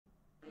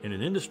In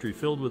an industry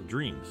filled with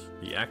dreams,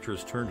 the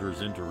actress turned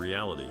hers into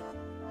reality.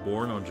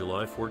 Born on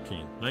July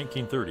 14,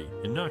 1930,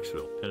 in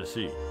Knoxville,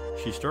 Tennessee,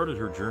 she started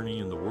her journey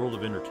in the world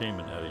of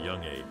entertainment at a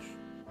young age.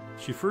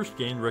 She first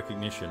gained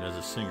recognition as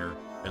a singer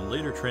and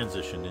later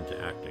transitioned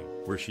into acting,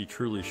 where she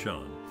truly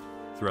shone.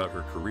 Throughout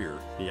her career,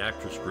 the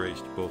actress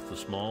graced both the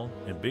small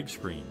and big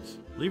screens,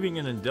 leaving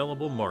an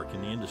indelible mark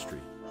in the industry.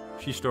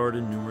 She starred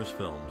in numerous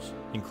films,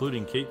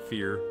 including Cape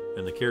Fear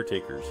and The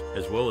Caretakers,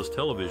 as well as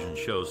television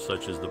shows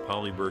such as The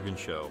Polly Bergen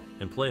Show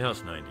and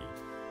Playhouse 90.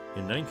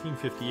 In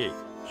 1958,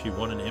 she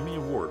won an Emmy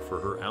Award for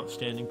her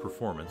outstanding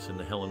performance in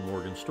The Helen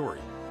Morgan Story.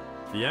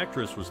 The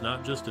actress was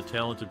not just a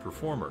talented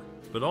performer,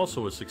 but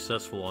also a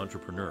successful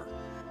entrepreneur.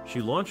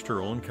 She launched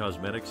her own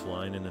cosmetics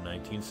line in the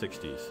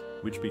 1960s,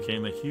 which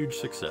became a huge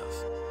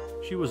success.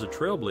 She was a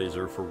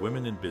trailblazer for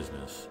women in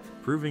business,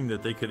 proving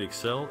that they could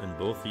excel in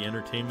both the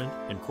entertainment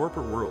and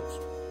corporate worlds.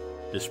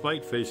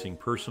 Despite facing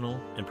personal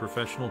and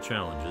professional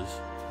challenges,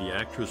 the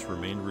actress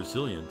remained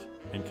resilient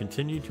and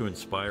continued to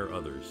inspire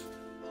others.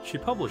 She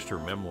published her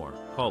memoir,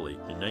 Polly,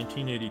 in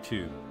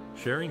 1982,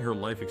 sharing her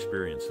life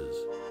experiences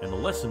and the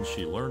lessons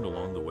she learned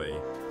along the way.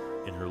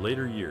 In her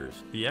later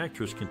years, the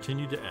actress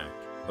continued to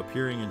act,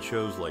 appearing in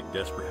shows like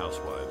Desperate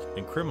Housewives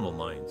and Criminal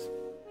Minds.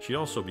 She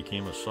also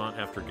became a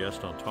sought-after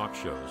guest on talk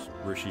shows,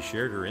 where she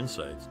shared her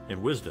insights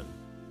and wisdom.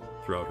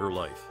 Throughout her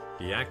life,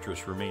 the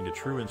actress remained a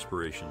true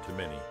inspiration to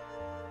many.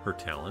 Her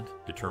talent,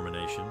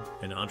 determination,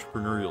 and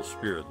entrepreneurial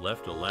spirit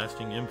left a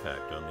lasting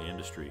impact on the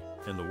industry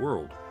and the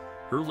world.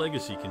 Her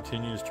legacy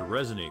continues to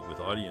resonate with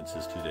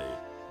audiences today,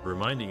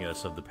 reminding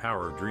us of the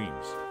power of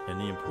dreams and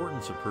the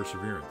importance of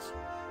perseverance.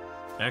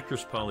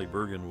 Actress Polly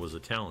Bergen was a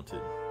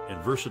talented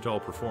and versatile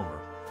performer,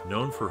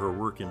 known for her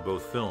work in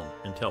both film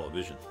and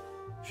television.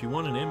 She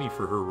won an Emmy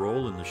for her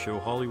role in the show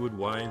Hollywood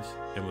Wives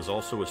and was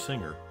also a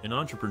singer and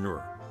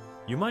entrepreneur.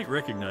 You might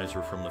recognize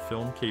her from the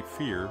film Cape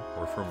Fear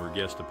or from her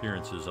guest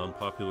appearances on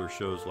popular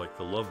shows like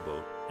The Love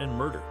Boat and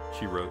Murder,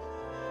 she wrote.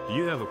 Do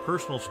you have a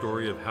personal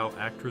story of how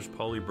actress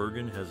Polly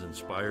Bergen has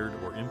inspired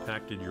or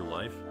impacted your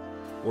life?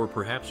 Or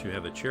perhaps you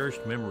have a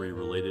cherished memory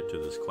related to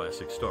this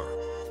classic star?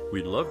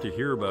 We'd love to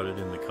hear about it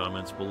in the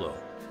comments below.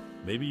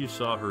 Maybe you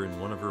saw her in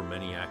one of her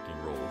many acting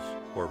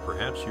roles, or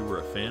perhaps you were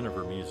a fan of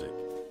her music.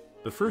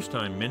 The first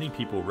time many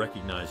people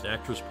recognized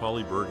actress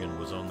Polly Bergen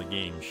was on the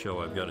game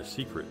show I've Got a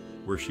Secret,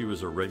 where she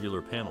was a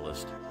regular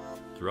panelist.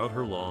 Throughout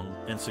her long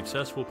and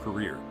successful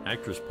career,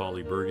 actress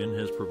Polly Bergen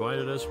has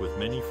provided us with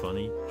many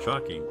funny,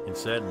 shocking, and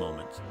sad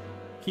moments.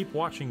 Keep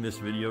watching this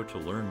video to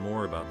learn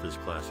more about this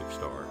classic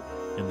star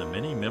and the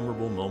many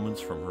memorable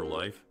moments from her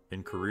life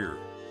and career.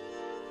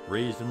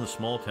 Raised in the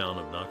small town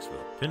of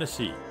Knoxville,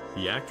 Tennessee,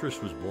 the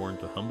actress was born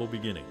to humble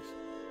beginnings.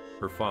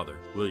 Her father,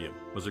 William,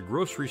 was a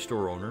grocery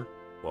store owner,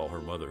 while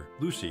her mother,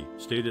 Lucy,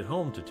 stayed at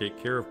home to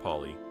take care of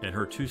Polly and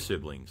her two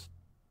siblings.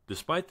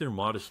 Despite their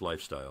modest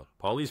lifestyle,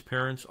 Polly's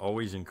parents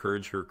always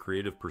encouraged her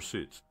creative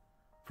pursuits.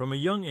 From a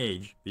young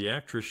age, the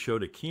actress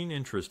showed a keen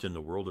interest in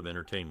the world of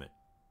entertainment.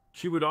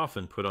 She would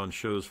often put on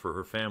shows for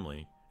her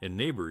family and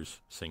neighbors,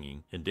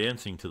 singing and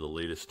dancing to the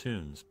latest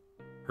tunes.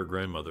 Her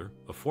grandmother,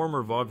 a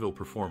former vaudeville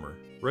performer,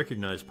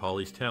 recognized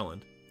Polly's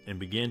talent and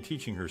began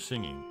teaching her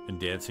singing and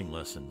dancing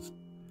lessons.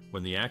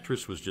 When the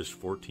actress was just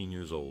 14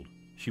 years old,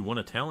 she won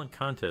a talent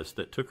contest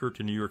that took her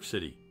to New York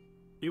City.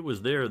 It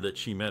was there that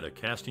she met a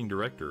casting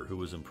director who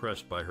was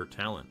impressed by her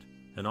talent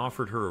and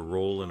offered her a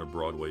role in a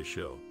Broadway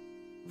show.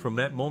 From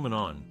that moment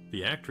on,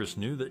 the actress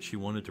knew that she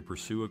wanted to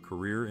pursue a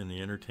career in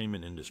the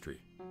entertainment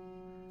industry.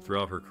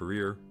 Throughout her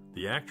career,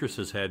 the actress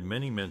has had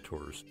many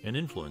mentors and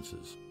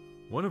influences.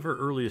 One of her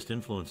earliest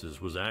influences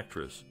was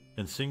actress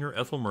and singer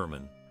Ethel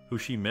Merman, who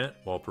she met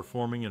while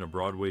performing in a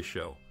Broadway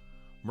show.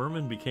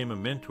 Merman became a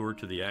mentor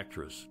to the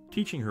actress,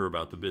 teaching her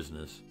about the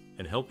business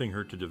and helping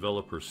her to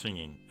develop her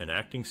singing and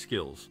acting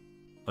skills.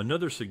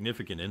 Another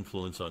significant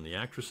influence on the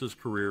actress's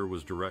career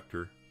was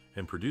director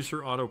and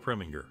producer Otto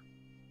Preminger.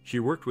 She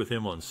worked with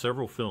him on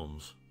several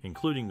films,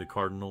 including The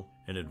Cardinal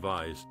and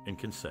Advise and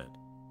Consent.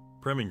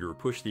 Preminger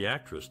pushed the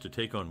actress to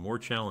take on more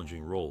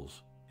challenging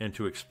roles and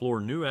to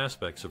explore new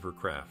aspects of her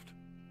craft.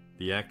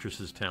 The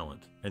actress's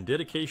talent and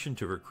dedication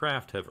to her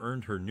craft have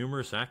earned her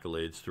numerous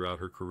accolades throughout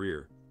her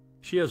career.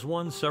 She has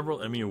won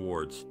several Emmy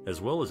Awards,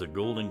 as well as a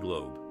Golden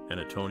Globe and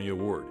a Tony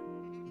Award.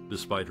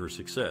 Despite her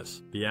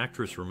success, the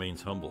actress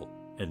remains humble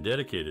and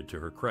dedicated to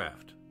her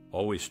craft,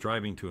 always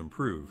striving to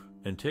improve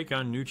and take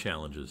on new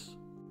challenges.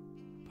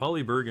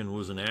 Polly Bergen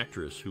was an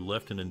actress who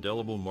left an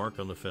indelible mark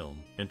on the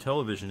film and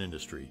television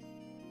industry.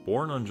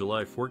 Born on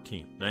July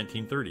 14,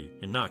 1930,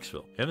 in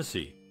Knoxville,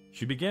 Tennessee,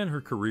 she began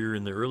her career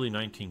in the early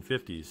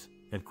 1950s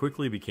and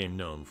quickly became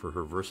known for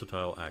her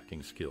versatile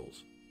acting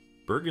skills.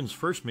 Bergen's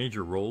first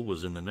major role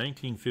was in the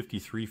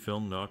 1953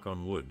 film Knock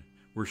on Wood,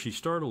 where she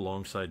starred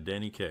alongside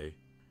Danny Kaye.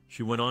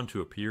 She went on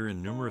to appear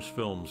in numerous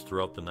films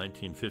throughout the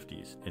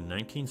 1950s and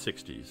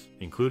 1960s,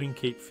 including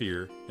Cape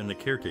Fear and The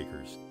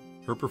Caretakers.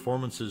 Her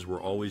performances were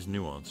always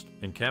nuanced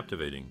and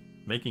captivating,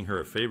 making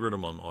her a favorite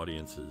among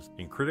audiences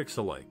and critics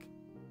alike.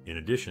 In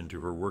addition to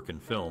her work in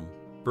film,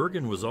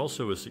 Bergen was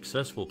also a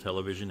successful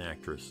television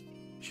actress.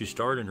 She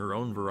starred in her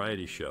own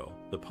variety show,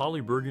 The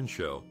Polly Bergen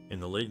Show, in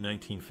the late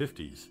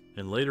 1950s,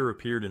 and later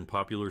appeared in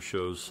popular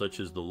shows such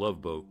as The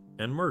Love Boat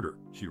and Murder,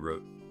 she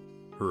wrote.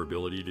 Her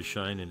ability to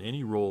shine in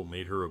any role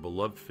made her a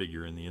beloved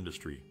figure in the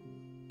industry.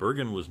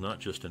 Bergen was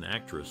not just an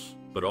actress,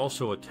 but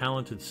also a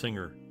talented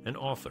singer and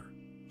author.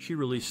 She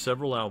released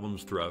several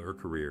albums throughout her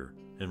career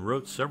and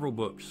wrote several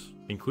books,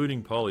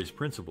 including Polly's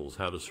Principles: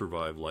 How to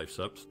Survive Life's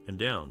Ups and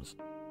Downs.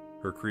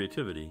 Her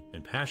creativity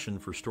and passion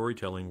for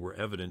storytelling were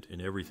evident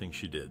in everything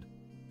she did.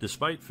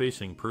 Despite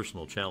facing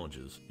personal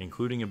challenges,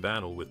 including a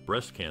battle with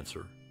breast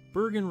cancer,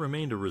 Bergen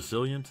remained a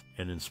resilient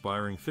and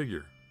inspiring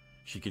figure.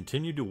 She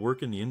continued to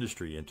work in the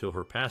industry until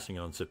her passing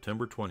on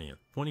September 20th,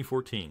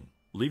 2014,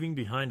 leaving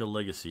behind a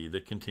legacy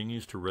that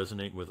continues to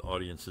resonate with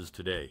audiences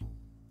today.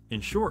 In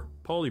short,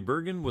 Polly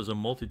Bergen was a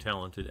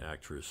multi-talented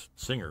actress,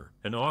 singer,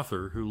 and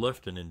author who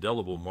left an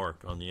indelible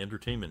mark on the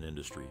entertainment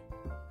industry.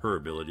 Her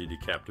ability to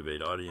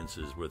captivate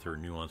audiences with her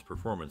nuanced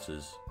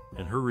performances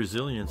and her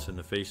resilience in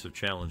the face of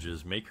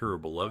challenges make her a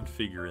beloved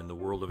figure in the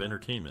world of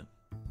entertainment.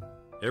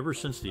 Ever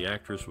since the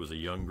actress was a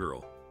young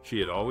girl, she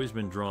had always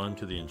been drawn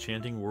to the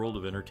enchanting world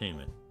of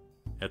entertainment.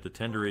 At the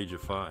tender age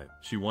of 5,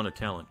 she won a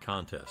talent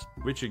contest,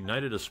 which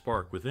ignited a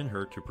spark within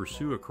her to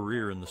pursue a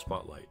career in the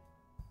spotlight.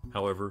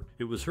 However,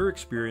 it was her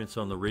experience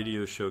on the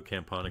radio show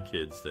Campana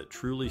Kids that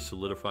truly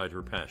solidified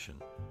her passion.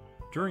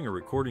 During a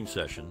recording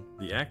session,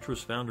 the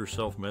actress found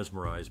herself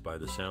mesmerized by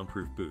the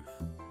soundproof booth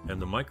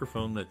and the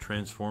microphone that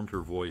transformed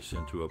her voice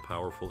into a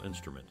powerful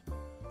instrument.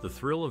 The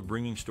thrill of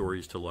bringing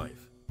stories to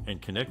life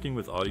and connecting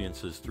with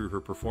audiences through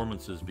her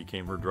performances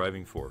became her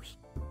driving force.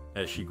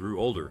 As she grew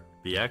older,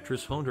 the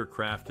actress honed her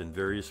craft in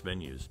various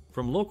venues,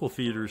 from local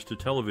theaters to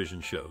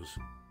television shows.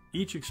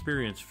 Each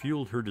experience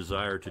fueled her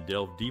desire to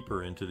delve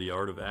deeper into the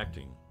art of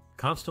acting,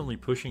 constantly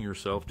pushing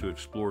herself to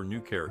explore new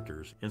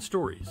characters and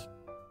stories.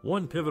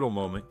 One pivotal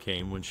moment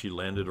came when she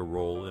landed a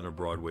role in a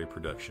Broadway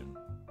production.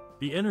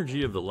 The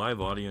energy of the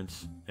live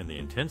audience and the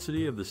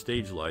intensity of the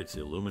stage lights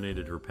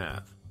illuminated her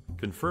path,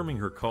 confirming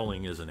her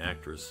calling as an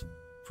actress.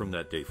 From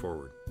that day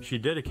forward, she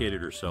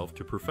dedicated herself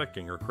to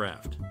perfecting her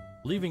craft,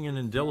 leaving an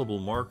indelible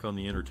mark on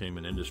the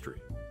entertainment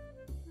industry.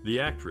 The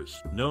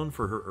actress, known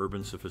for her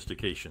urban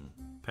sophistication,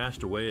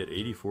 passed away at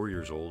 84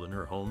 years old in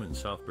her home in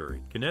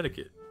Southbury,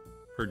 Connecticut.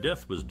 Her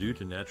death was due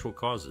to natural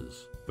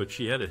causes, but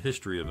she had a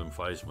history of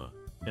emphysema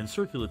and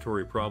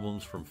circulatory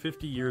problems from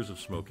 50 years of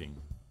smoking.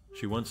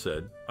 She once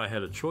said, "I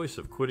had a choice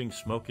of quitting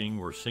smoking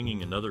or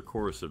singing another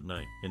chorus of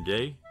night and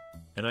day,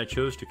 and I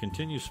chose to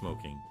continue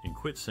smoking and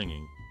quit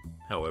singing."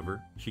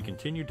 However, she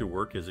continued to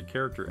work as a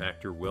character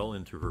actor well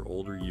into her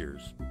older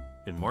years.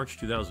 In March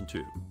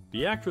 2002,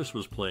 the actress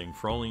was playing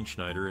Fraulein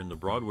Schneider in the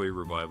Broadway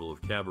revival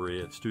of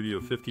Cabaret at Studio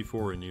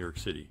 54 in New York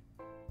City.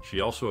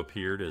 She also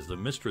appeared as the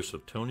mistress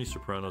of Tony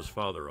Soprano's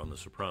father on The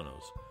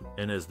Sopranos,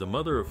 and as the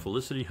mother of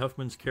Felicity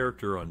Huffman's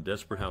character on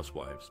Desperate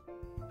Housewives.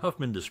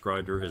 Huffman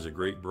described her as a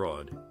great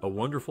broad, a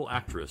wonderful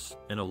actress,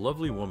 and a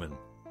lovely woman.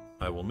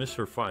 "I will miss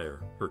her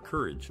fire, her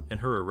courage, and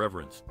her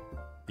irreverence."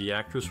 The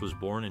actress was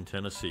born in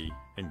Tennessee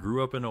and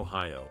grew up in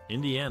Ohio,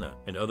 Indiana,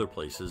 and other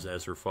places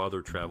as her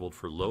father traveled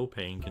for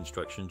low-paying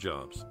construction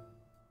jobs.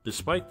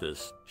 Despite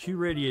this, she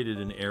radiated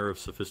an air of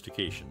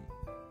sophistication.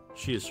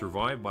 She is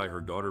survived by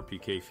her daughter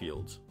PK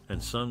Fields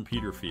and son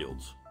Peter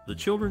Fields, the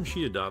children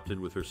she adopted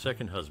with her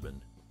second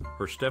husband,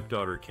 her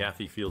stepdaughter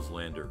Kathy Fields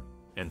Lander,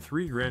 and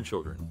 3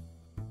 grandchildren.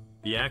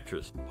 The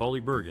actress, Polly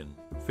Bergen,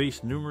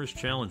 faced numerous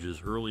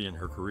challenges early in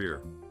her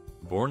career.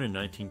 Born in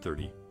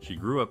 1930, she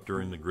grew up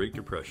during the Great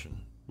Depression,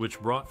 which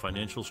brought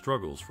financial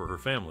struggles for her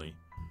family.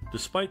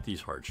 Despite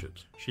these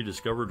hardships, she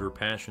discovered her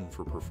passion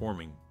for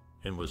performing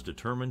and was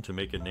determined to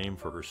make a name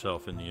for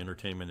herself in the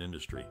entertainment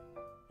industry.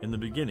 In the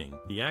beginning,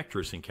 the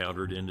actress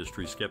encountered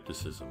industry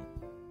skepticism.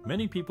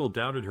 Many people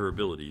doubted her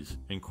abilities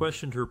and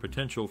questioned her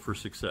potential for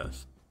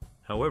success.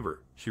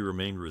 However, she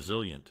remained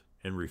resilient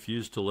and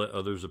refused to let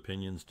others'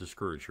 opinions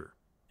discourage her.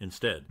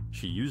 Instead,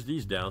 she used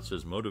these doubts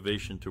as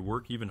motivation to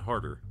work even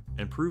harder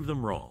and prove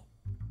them wrong.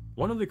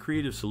 One of the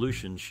creative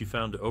solutions she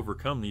found to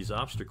overcome these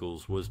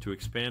obstacles was to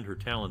expand her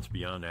talents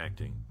beyond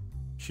acting.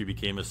 She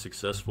became a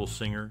successful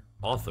singer,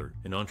 author,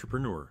 and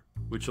entrepreneur,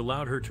 which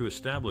allowed her to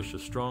establish a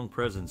strong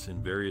presence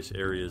in various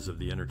areas of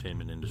the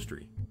entertainment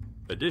industry.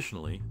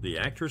 Additionally, the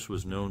actress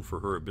was known for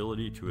her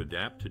ability to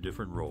adapt to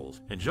different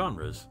roles and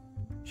genres.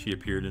 She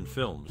appeared in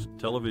films,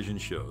 television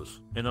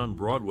shows, and on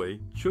Broadway,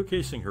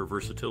 showcasing her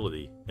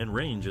versatility and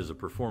range as a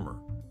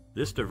performer.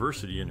 This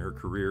diversity in her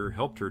career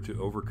helped her to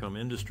overcome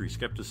industry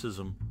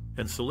skepticism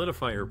and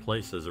solidify her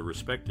place as a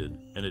respected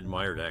and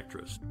admired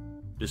actress.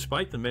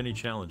 Despite the many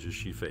challenges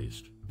she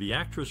faced, the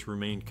actress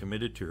remained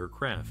committed to her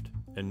craft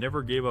and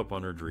never gave up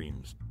on her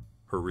dreams.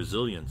 Her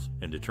resilience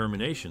and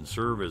determination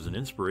serve as an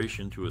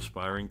inspiration to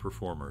aspiring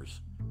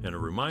performers and a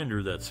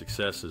reminder that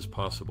success is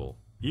possible,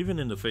 even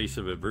in the face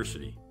of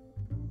adversity.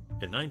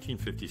 In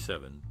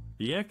 1957,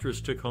 the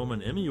actress took home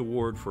an Emmy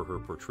Award for her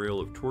portrayal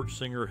of torch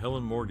singer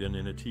Helen Morgan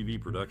in a TV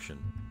production.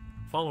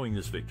 Following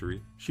this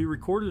victory, she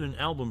recorded an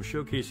album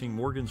showcasing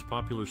Morgan's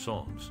popular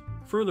songs,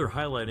 further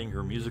highlighting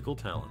her musical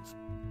talents.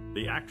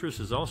 The actress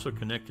is also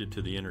connected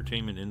to the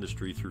entertainment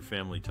industry through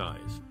family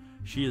ties.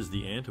 She is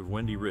the aunt of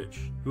Wendy Rich,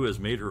 who has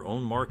made her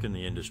own mark in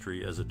the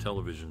industry as a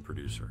television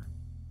producer.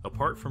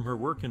 Apart from her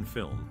work in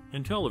film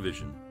and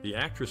television, the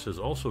actress has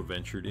also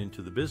ventured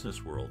into the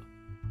business world.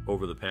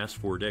 Over the past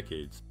 4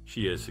 decades,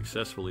 she has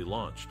successfully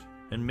launched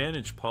and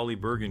managed Polly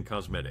Bergen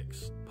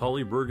Cosmetics,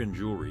 Polly Bergen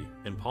Jewelry,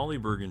 and Polly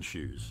Bergen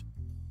Shoes.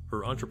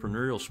 Her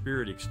entrepreneurial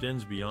spirit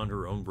extends beyond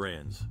her own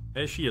brands,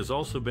 as she has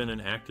also been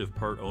an active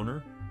part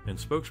owner and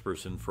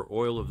spokesperson for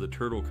Oil of the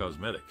Turtle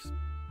Cosmetics.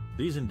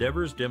 These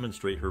endeavors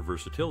demonstrate her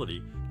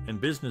versatility and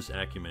business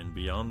acumen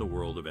beyond the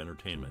world of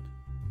entertainment.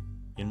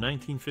 In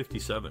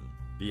 1957,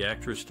 the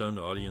actress stunned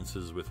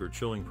audiences with her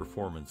chilling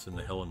performance in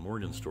the Helen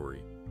Morgan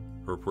story.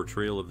 Her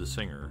portrayal of the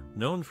singer,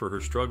 known for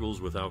her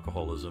struggles with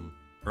alcoholism,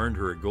 earned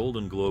her a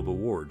Golden Globe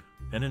Award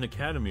and an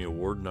Academy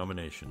Award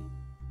nomination.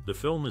 The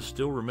film is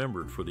still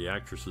remembered for the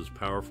actress's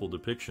powerful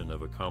depiction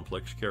of a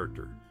complex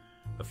character.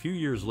 A few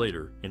years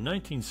later, in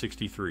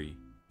 1963,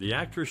 the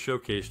actress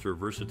showcased her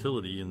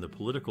versatility in the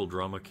political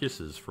drama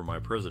Kisses for My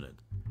President.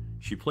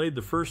 She played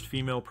the first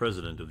female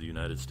president of the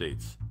United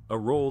States, a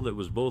role that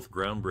was both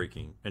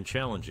groundbreaking and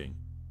challenging.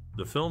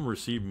 The film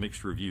received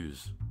mixed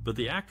reviews, but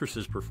the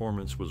actress's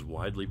performance was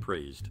widely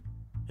praised.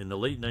 In the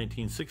late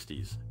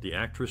 1960s, the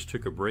actress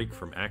took a break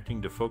from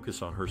acting to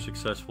focus on her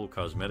successful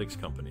cosmetics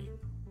company.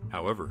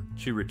 However,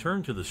 she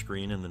returned to the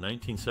screen in the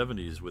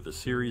 1970s with a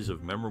series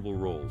of memorable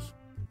roles.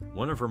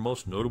 One of her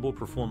most notable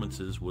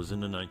performances was in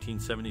the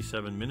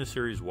 1977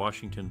 miniseries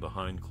Washington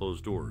Behind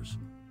Closed Doors.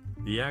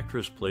 The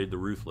actress played the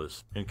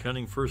ruthless and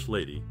cunning First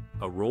Lady,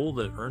 a role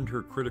that earned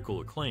her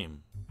critical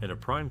acclaim and a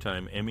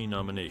Primetime Emmy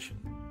nomination.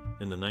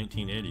 In the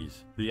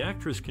 1980s, the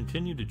actress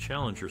continued to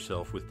challenge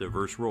herself with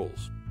diverse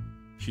roles.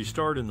 She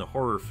starred in the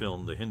horror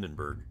film The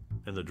Hindenburg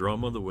and the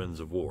drama The Winds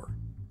of War.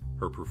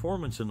 Her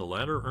performance in the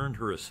latter earned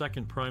her a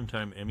second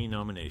Primetime Emmy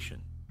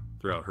nomination.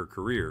 Throughout her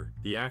career,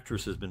 the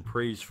actress has been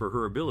praised for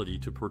her ability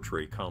to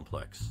portray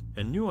complex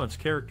and nuanced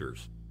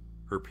characters.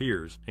 Her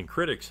peers and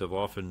critics have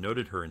often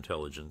noted her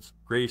intelligence,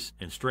 grace,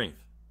 and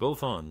strength,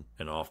 both on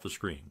and off the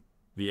screen.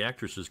 The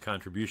actress's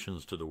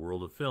contributions to the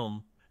world of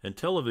film and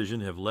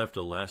television have left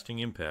a lasting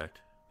impact,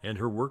 and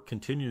her work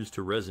continues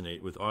to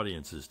resonate with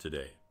audiences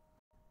today.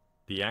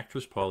 The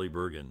actress Polly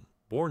Bergen,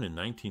 born in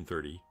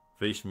 1930,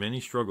 faced many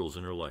struggles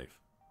in her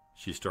life.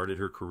 She started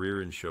her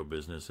career in show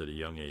business at a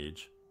young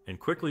age and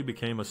quickly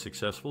became a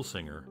successful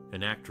singer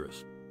and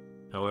actress.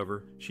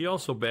 However, she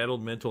also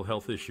battled mental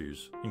health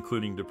issues,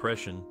 including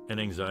depression and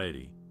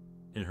anxiety.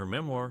 In her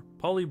memoir,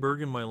 Polly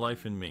Bergen, My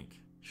Life in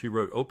Mink, she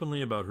wrote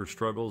openly about her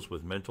struggles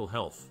with mental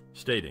health,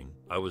 stating,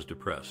 "I was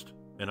depressed,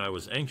 and I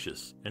was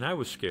anxious, and I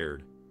was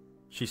scared."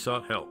 She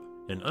sought help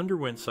and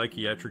underwent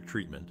psychiatric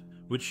treatment,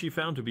 which she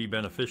found to be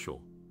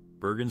beneficial.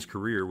 Bergen's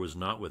career was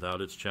not without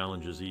its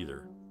challenges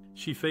either.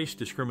 She faced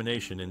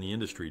discrimination in the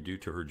industry due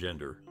to her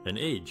gender and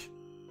age.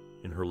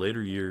 In her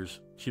later years,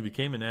 she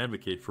became an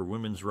advocate for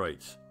women's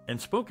rights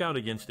and spoke out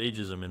against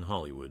ageism in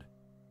Hollywood.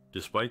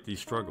 Despite these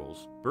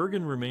struggles,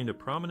 Bergen remained a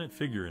prominent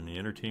figure in the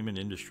entertainment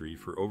industry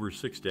for over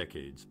 6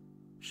 decades.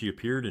 She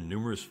appeared in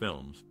numerous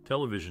films,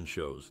 television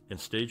shows, and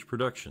stage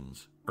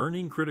productions,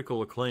 earning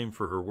critical acclaim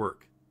for her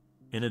work.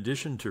 In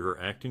addition to her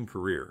acting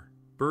career,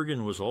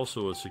 Bergen was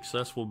also a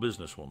successful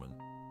businesswoman.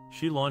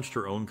 She launched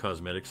her own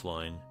cosmetics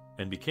line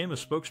and became a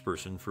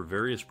spokesperson for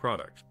various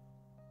products.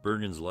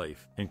 Bergen's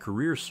life and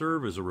career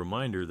serve as a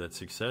reminder that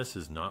success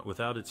is not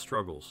without its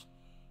struggles.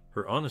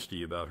 Her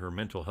honesty about her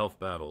mental health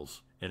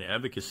battles and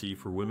advocacy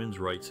for women's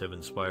rights have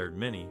inspired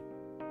many.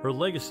 Her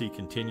legacy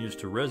continues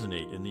to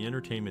resonate in the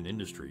entertainment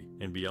industry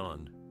and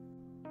beyond.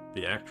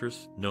 The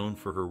actress, known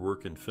for her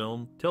work in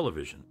film,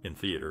 television, and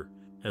theater,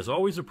 has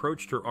always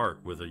approached her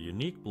art with a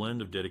unique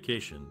blend of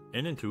dedication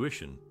and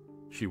intuition.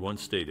 She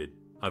once stated,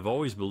 "I've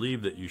always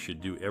believed that you should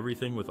do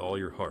everything with all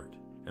your heart,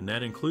 and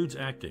that includes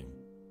acting."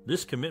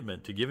 This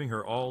commitment to giving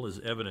her all is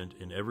evident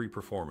in every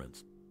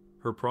performance.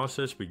 Her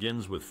process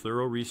begins with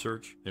thorough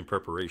research and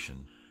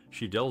preparation.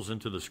 She delves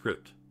into the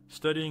script,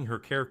 studying her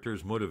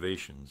character's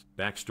motivations,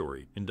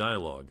 backstory, and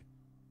dialogue.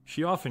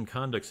 She often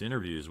conducts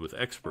interviews with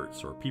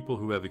experts or people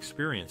who have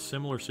experienced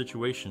similar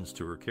situations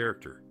to her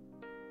character.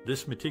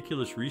 This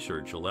meticulous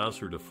research allows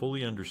her to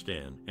fully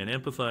understand and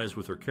empathize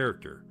with her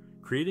character,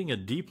 creating a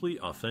deeply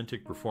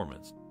authentic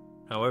performance.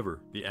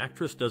 However, the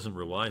actress doesn't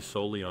rely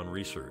solely on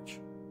research.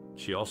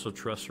 She also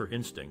trusts her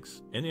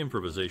instincts and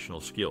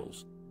improvisational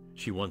skills.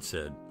 She once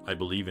said, "I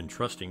believe in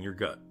trusting your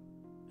gut.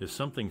 If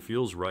something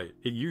feels right,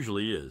 it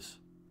usually is."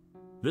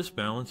 This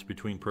balance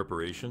between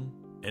preparation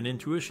and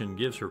intuition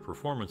gives her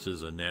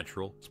performances a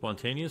natural,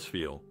 spontaneous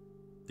feel.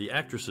 The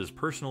actress's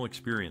personal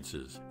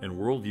experiences and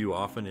worldview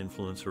often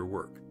influence her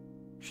work.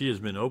 She has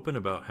been open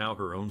about how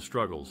her own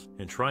struggles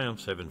and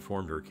triumphs have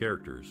informed her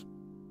characters.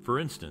 For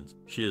instance,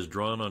 she has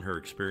drawn on her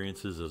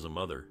experiences as a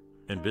mother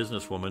and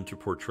businesswoman to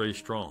portray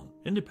strong,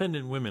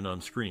 independent women on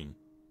screen.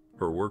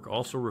 Her work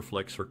also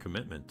reflects her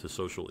commitment to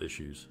social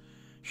issues.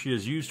 She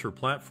has used her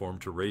platform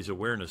to raise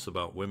awareness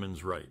about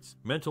women's rights,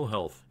 mental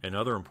health, and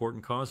other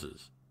important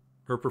causes.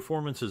 Her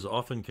performances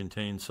often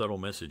contain subtle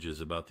messages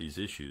about these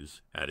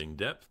issues, adding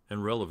depth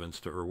and relevance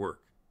to her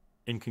work.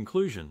 In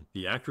conclusion,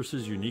 the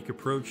actress's unique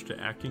approach to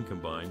acting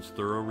combines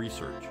thorough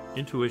research,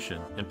 intuition,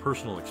 and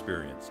personal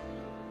experience.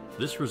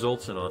 This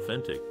results in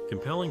authentic,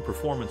 compelling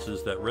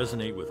performances that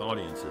resonate with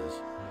audiences.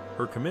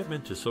 Her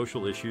commitment to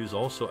social issues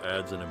also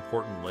adds an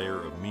important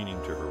layer of meaning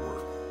to her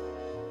work.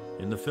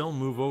 In the film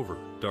Move Over,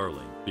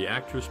 Darling, the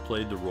actress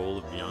played the role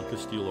of Bianca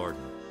Steele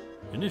Arden.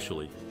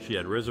 Initially, she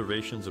had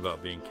reservations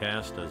about being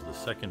cast as the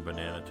second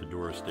banana to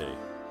Doris Day,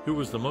 who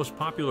was the most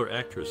popular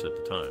actress at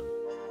the time.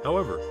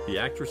 However, the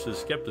actress's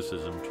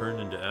skepticism turned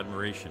into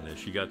admiration as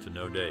she got to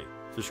know Day,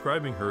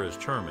 describing her as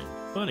charming,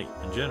 funny,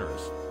 and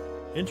generous.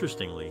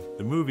 Interestingly,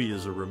 the movie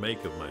is a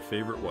remake of My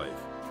Favorite Wife,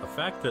 a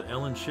fact that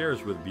Ellen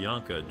shares with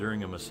Bianca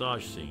during a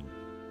massage scene.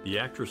 The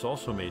actress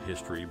also made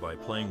history by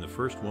playing the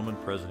first woman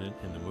president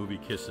in the movie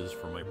Kisses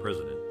for My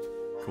President.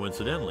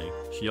 Coincidentally,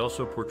 she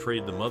also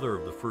portrayed the mother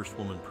of the first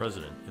woman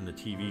president in the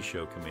TV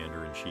show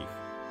Commander-in-Chief.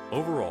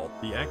 Overall,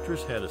 the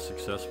actress had a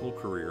successful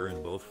career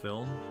in both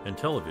film and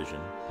television,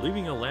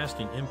 leaving a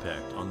lasting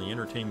impact on the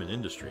entertainment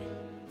industry.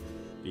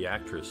 The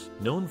actress,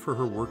 known for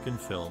her work in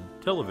film,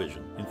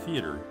 television, and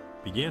theater,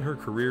 began her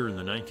career in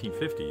the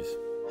 1950s.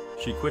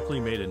 She quickly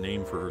made a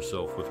name for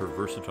herself with her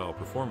versatile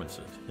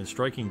performances and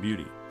striking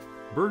beauty.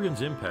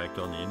 Bergen's impact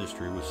on the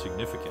industry was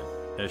significant,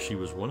 as she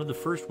was one of the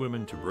first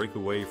women to break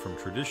away from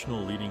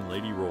traditional leading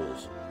lady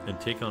roles and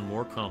take on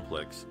more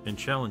complex and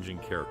challenging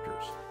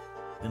characters.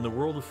 In the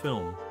world of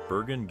film,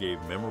 Bergen gave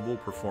memorable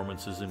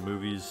performances in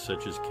movies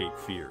such as Cape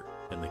Fear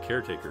and The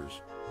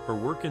Caretakers. Her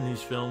work in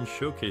these films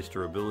showcased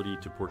her ability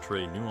to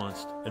portray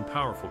nuanced and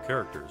powerful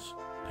characters,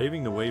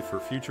 paving the way for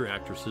future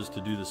actresses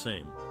to do the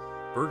same.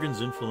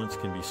 Bergen's influence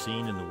can be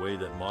seen in the way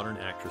that modern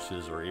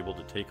actresses are able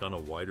to take on a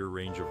wider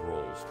range of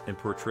roles and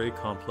portray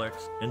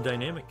complex and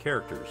dynamic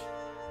characters.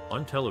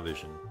 On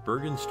television,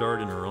 Bergen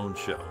starred in her own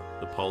show,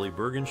 The Polly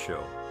Bergen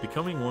Show,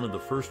 becoming one of the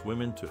first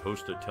women to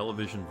host a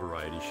television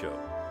variety show.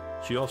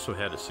 She also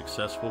had a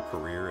successful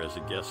career as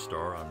a guest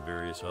star on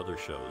various other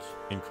shows,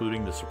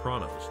 including The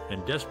Sopranos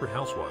and Desperate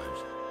Housewives.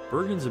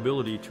 Bergen's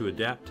ability to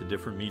adapt to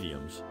different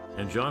mediums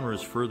and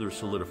genres further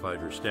solidified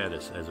her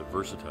status as a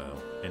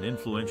versatile and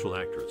influential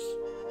actress.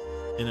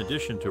 In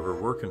addition to her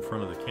work in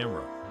front of the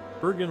camera,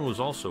 Bergen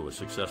was also a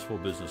successful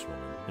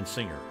businesswoman and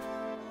singer.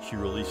 She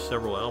released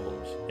several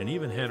albums and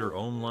even had her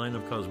own line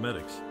of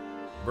cosmetics.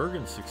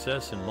 Bergen's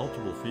success in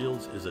multiple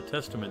fields is a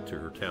testament to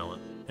her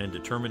talent and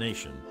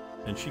determination,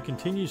 and she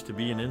continues to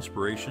be an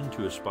inspiration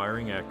to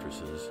aspiring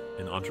actresses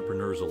and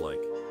entrepreneurs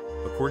alike.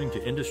 According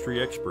to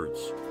industry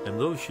experts and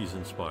those she's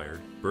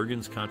inspired,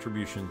 Bergen's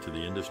contribution to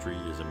the industry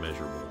is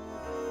immeasurable.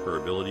 Her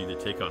ability to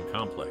take on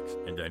complex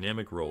and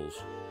dynamic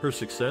roles, her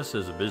success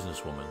as a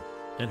businesswoman,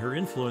 and her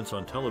influence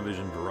on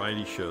television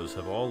variety shows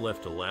have all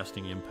left a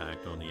lasting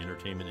impact on the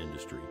entertainment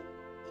industry.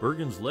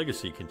 Bergen's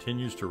legacy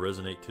continues to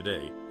resonate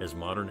today as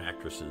modern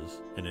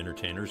actresses and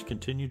entertainers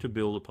continue to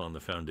build upon the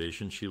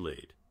foundation she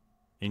laid.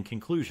 In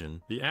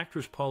conclusion, the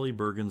actress Polly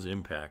Bergen's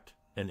impact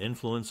and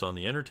influence on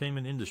the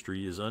entertainment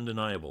industry is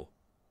undeniable.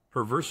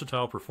 Her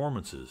versatile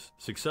performances,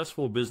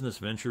 successful business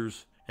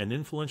ventures, and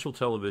influential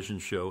television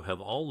show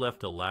have all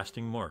left a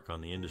lasting mark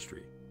on the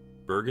industry.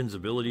 Bergen's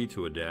ability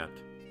to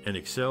adapt and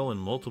excel in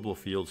multiple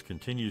fields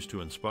continues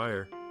to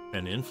inspire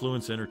and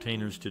influence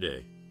entertainers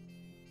today.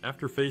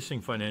 After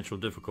facing financial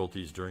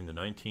difficulties during the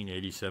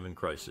 1987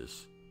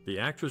 crisis, the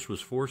actress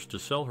was forced to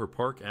sell her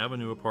Park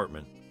Avenue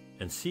apartment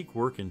and seek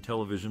work in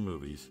television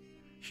movies.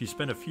 She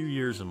spent a few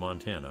years in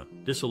Montana,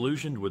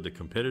 disillusioned with the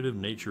competitive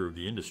nature of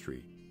the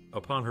industry.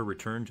 Upon her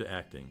return to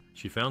acting,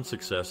 she found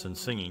success in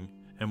singing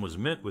and was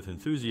met with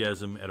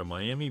enthusiasm at a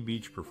Miami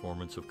Beach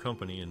performance of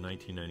Company in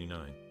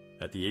 1999.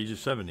 At the age of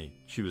 70,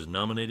 she was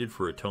nominated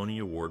for a Tony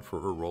Award for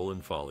her role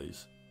in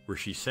Follies, where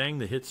she sang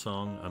the hit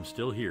song I'm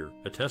Still Here,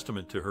 a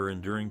testament to her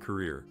enduring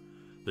career.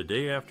 The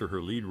day after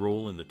her lead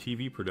role in the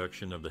TV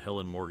production of the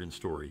Helen Morgan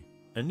story,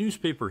 a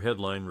newspaper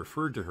headline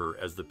referred to her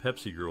as the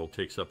Pepsi Girl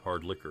Takes Up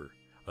Hard Liquor,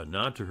 a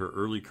nod to her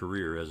early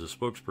career as a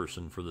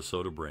spokesperson for the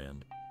soda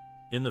brand.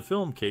 In the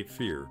film Cape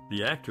Fear,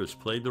 the actress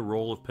played the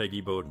role of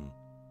Peggy Bowden.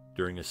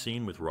 During a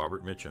scene with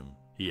Robert Mitchum,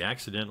 he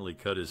accidentally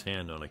cut his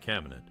hand on a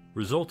cabinet,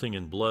 resulting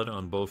in blood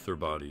on both their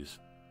bodies.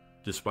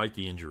 Despite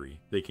the injury,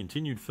 they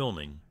continued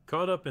filming,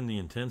 caught up in the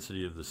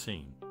intensity of the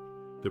scene.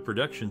 The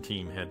production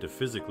team had to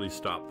physically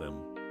stop them.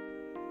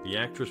 The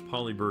actress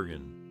Polly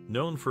Bergen,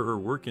 known for her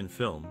work in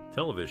film,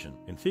 television,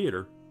 and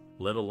theater,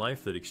 led a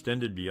life that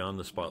extended beyond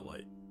the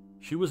spotlight.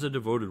 She was a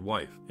devoted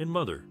wife and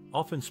mother,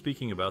 often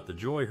speaking about the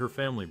joy her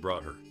family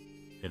brought her.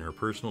 In her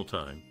personal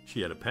time,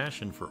 she had a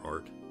passion for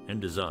art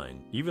and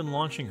design, even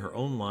launching her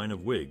own line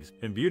of wigs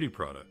and beauty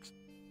products.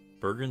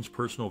 Bergen's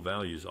personal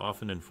values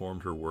often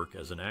informed her work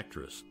as an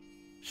actress.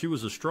 She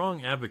was a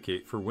strong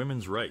advocate for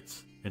women's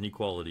rights and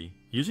equality,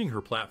 using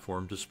her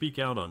platform to speak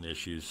out on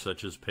issues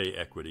such as pay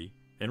equity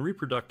and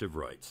reproductive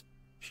rights.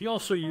 She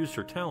also used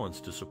her talents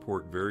to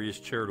support various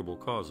charitable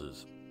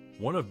causes.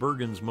 One of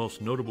Bergen's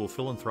most notable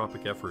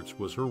philanthropic efforts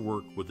was her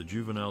work with the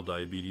Juvenile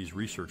Diabetes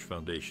Research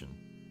Foundation.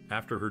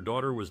 After her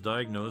daughter was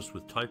diagnosed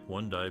with type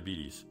 1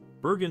 diabetes,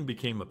 Bergen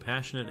became a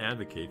passionate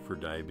advocate for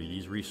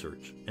diabetes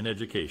research and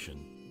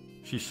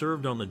education. She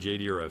served on the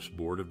JDRF's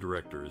board of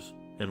directors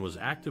and was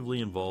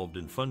actively involved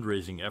in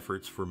fundraising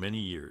efforts for many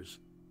years.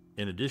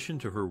 In addition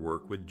to her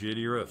work with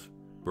JDRF,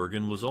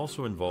 Bergen was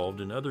also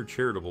involved in other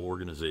charitable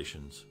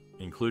organizations,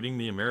 including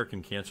the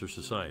American Cancer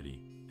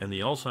Society and the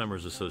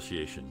Alzheimer's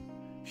Association.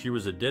 She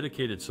was a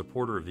dedicated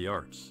supporter of the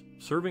arts,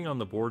 serving on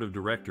the board of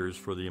directors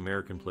for the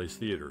American Place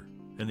Theater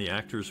and the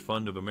Actors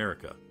Fund of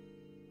America.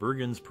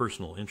 Bergen's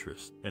personal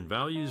interests and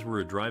values were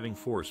a driving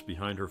force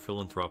behind her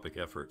philanthropic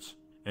efforts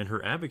and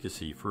her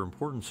advocacy for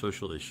important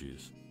social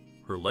issues.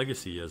 Her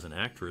legacy as an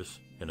actress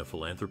and a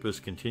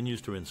philanthropist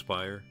continues to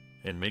inspire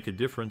and make a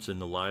difference in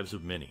the lives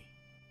of many.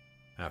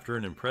 After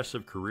an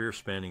impressive career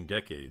spanning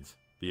decades,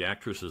 the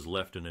actress has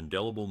left an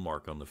indelible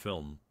mark on the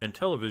film and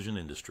television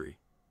industry.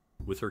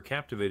 With her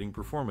captivating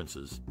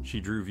performances, she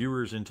drew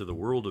viewers into the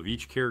world of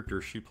each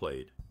character she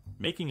played,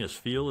 making us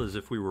feel as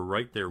if we were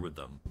right there with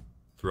them.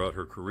 Throughout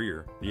her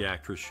career, the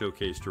actress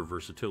showcased her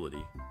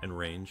versatility and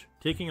range,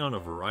 taking on a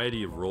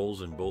variety of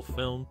roles in both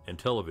film and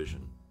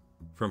television.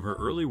 From her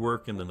early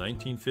work in the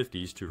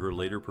 1950s to her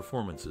later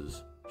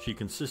performances, she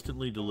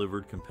consistently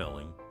delivered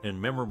compelling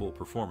and memorable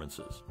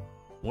performances.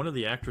 One of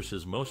the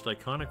actress's most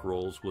iconic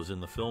roles was in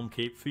the film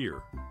Cape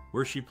Fear,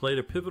 where she played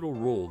a pivotal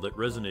role that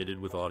resonated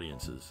with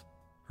audiences.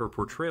 Her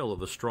portrayal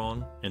of a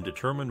strong and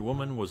determined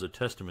woman was a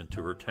testament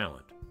to her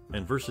talent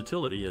and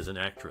versatility as an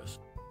actress.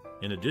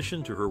 In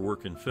addition to her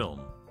work in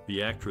film,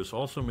 the actress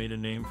also made a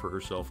name for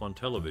herself on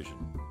television.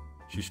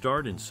 She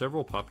starred in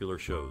several popular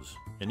shows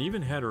and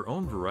even had her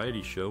own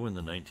variety show in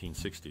the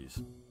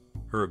 1960s.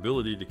 Her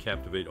ability to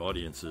captivate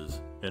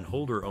audiences and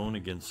hold her own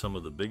against some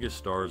of the biggest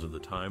stars of the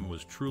time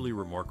was truly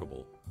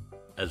remarkable.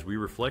 As we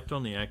reflect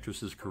on the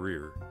actress's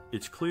career,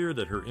 it's clear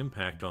that her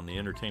impact on the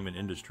entertainment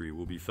industry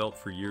will be felt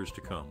for years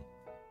to come.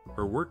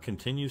 Her work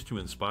continues to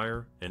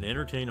inspire and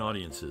entertain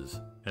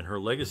audiences, and her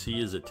legacy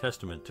is a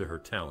testament to her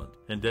talent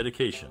and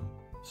dedication.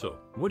 So,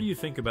 what do you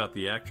think about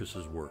the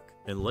actress's work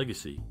and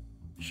legacy?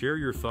 Share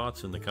your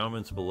thoughts in the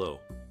comments below,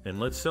 and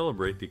let's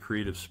celebrate the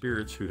creative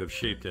spirits who have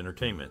shaped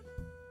entertainment.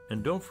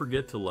 And don't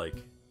forget to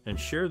like and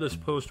share this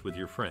post with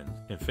your friends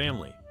and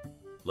family.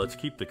 Let's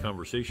keep the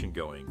conversation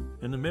going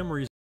and the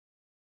memories